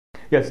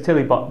Yeah, to tell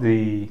you about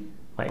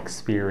my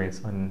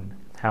experience on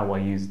how I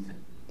used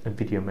a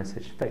video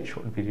message, very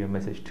short video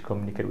message, to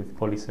communicate with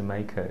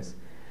policymakers.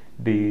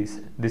 This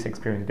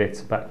experience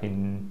dates back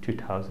in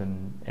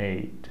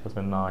 2008,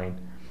 2009,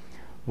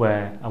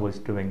 where I was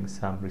doing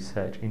some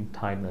research in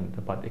Thailand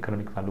about the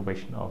economic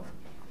valuation of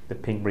the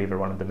Pink River,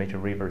 one of the major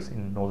rivers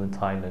in northern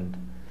Thailand.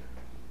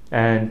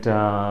 And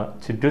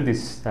to do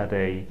this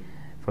study,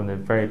 from the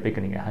very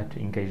beginning, I had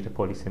to engage the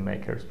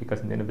policymakers,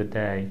 because at the end of the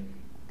day,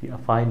 the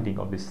finding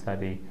of this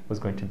study was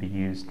going to be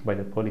used by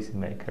the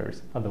policymakers.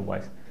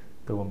 Otherwise,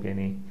 there won't be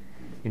any,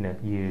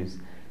 use.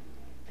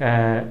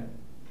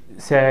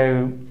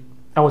 So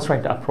I was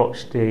trying to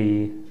approach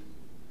the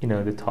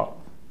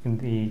top in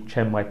the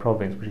Chiang Mai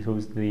province, which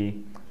was the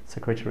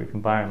Secretary of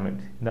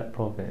Environment in that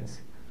province.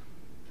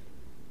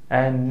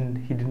 And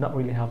he did not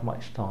really have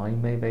much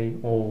time, maybe,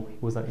 or he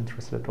was not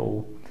interested at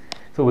all.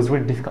 So it was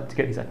really difficult to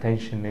get his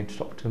attention and to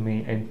talk to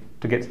me and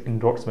to get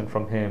endorsement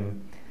from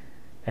him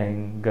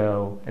and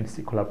go and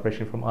seek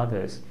collaboration from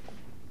others.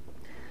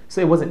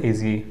 So it wasn't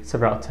easy.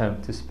 Several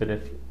attempts to split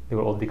it, they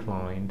were all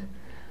declined.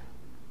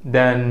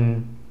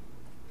 Then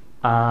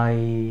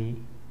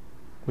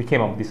we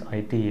came up with this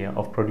idea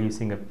of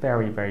producing a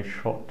very, very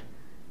short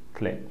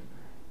clip,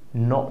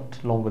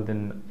 not longer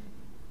than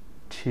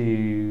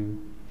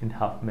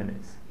 2.5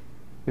 minutes.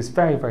 It's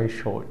very, very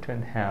short,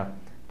 2.5,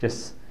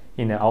 just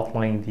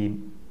outlining the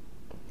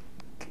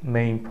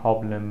main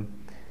problem,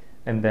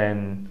 and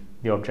then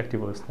the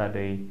objective of the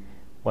study,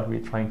 what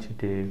we're trying to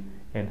do,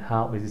 and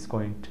how is this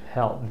going to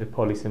help the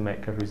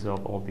policymaker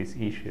resolve all these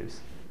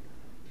issues.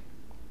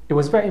 It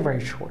was very, very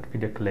short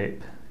video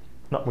clip,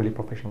 not really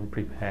professionally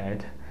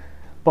prepared,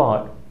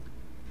 but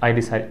I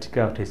decided to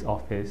go to his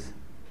office,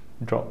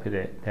 drop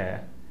it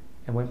there,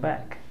 and went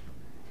back.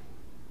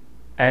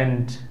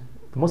 And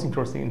the most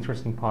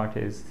interesting part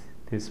is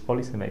this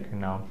policymaker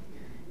now,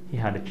 he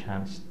had a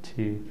chance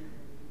to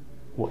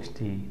watch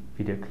the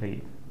video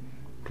clip,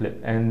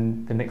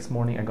 and the next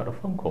morning I got a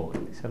phone call.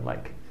 He said,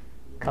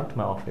 come to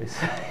my office,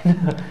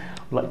 I'd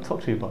like to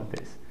talk to you about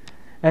this.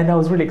 And I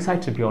was really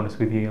excited, to be honest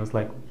with you. I was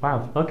like,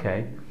 wow,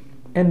 okay.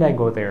 And I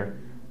go there,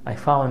 I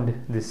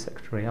found this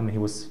secretary. He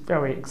was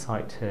very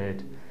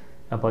excited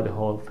about the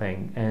whole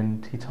thing,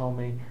 and he told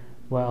me,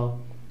 well,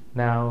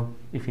 now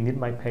if you need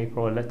my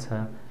paper or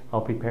letter,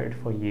 I'll prepare it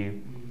for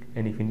you,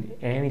 and if you need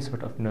any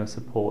sort of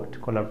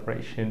support,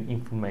 collaboration,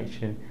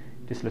 information,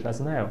 just let us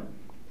know.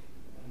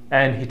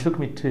 And he took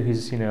me to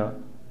his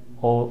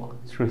all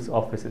through his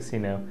offices,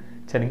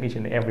 telling each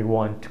and every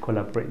one to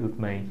collaborate with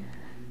me.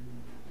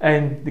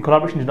 And the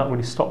collaboration did not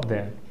really stop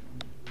there.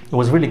 It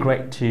was really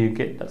great to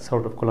get that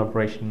sort of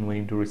collaboration when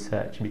you do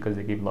research, because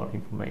they give a lot of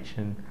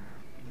information.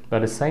 But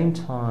at the same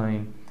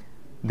time,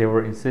 they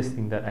were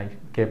insisting that I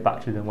get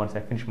back to them once I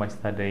finish my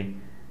study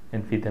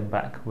and feed them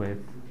back with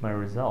my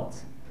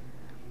results.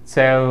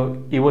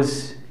 So it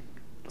was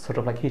sort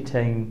of like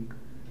hitting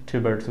two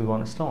birds with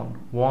one stone.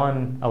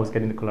 One, I was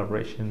getting the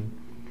collaboration,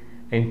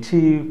 and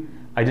two,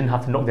 I didn't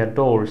have to knock their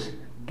doors,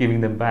 giving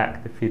them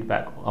back the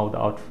feedback or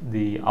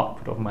the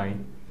output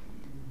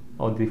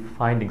of the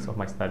findings of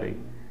my study.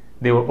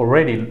 They were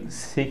already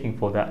seeking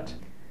for that.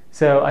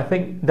 So I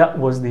think that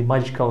was the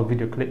magical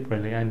video clip,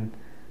 really, and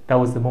that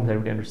was the moment I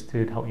really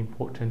understood how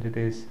important it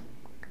is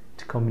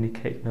to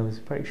communicate those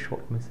very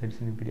short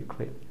messages in a video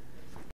clip.